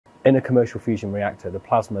In a commercial fusion reactor, the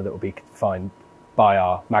plasma that will be confined by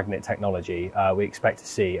our magnet technology, we expect to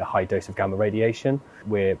see a high dose of gamma radiation.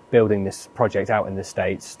 We're building this project out in the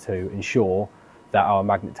States to ensure that our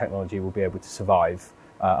magnet technology will be able to survive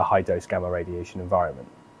a high dose gamma radiation environment.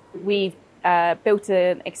 We've built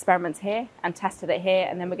an experiment here and tested it here,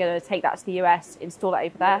 and then we're going to take that to the US, install it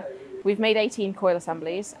over there. We've made 18 coil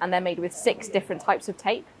assemblies, and they're made with 6 different types of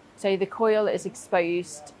tape. So the coil is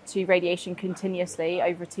exposed to radiation continuously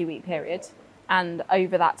over a 2-week period. And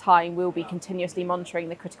over that time, we'll be continuously monitoring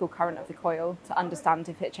the critical current of the coil to understand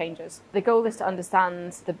if it changes. The goal is to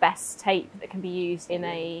understand the best tape that can be used in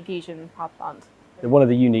a fusion power plant. One of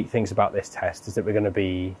the unique things about this test is that we're going to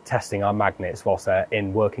be testing our magnets whilst they're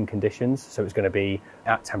in working conditions. So it's going to be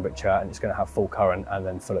at temperature, and it's going to have full current and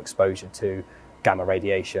then full exposure to gamma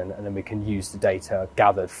radiation. And then we can use the data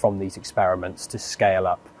gathered from these experiments to scale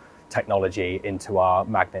up technology into our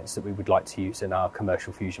magnets that we would like to use in our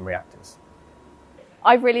commercial fusion reactors.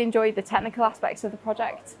 I've really enjoyed the technical aspects of the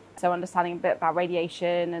project, so understanding a bit about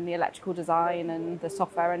radiation and the electrical design and the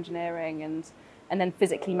software engineering and then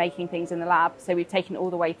physically making things in the lab. So we've taken it all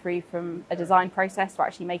the way through from a design process to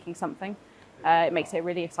actually making something. It makes it a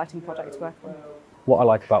really exciting project to work on. What I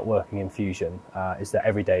like about working in fusion is that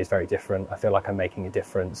every day is very different. I feel like I'm making a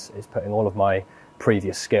difference. It's putting all of my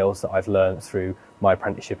previous skills that I've learned through my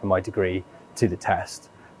apprenticeship and my degree to the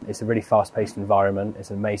test. It's a really fast-paced environment.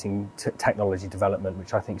 It's an amazing technology development,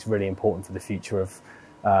 which I think is really important for the future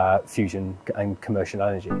of fusion and commercial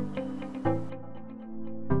energy.